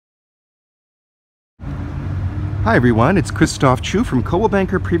Hi everyone, it's Christophe Choo from Coldwell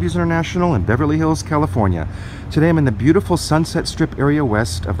Banker Previews International in Beverly Hills, California. Today I'm in the beautiful Sunset Strip area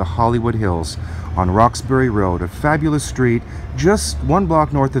west of the Hollywood Hills on Roxbury Road, a fabulous street just one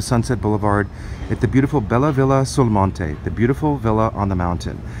block north of Sunset Boulevard at the beautiful Bella Villa Sul Monte, the beautiful villa on the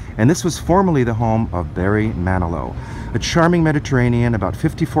mountain. And this was formerly the home of Barry Manilow. A charming Mediterranean, about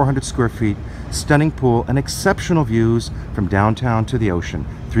 5,400 square feet, stunning pool, and exceptional views from downtown to the ocean.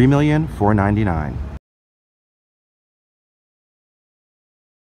 $3,499,000.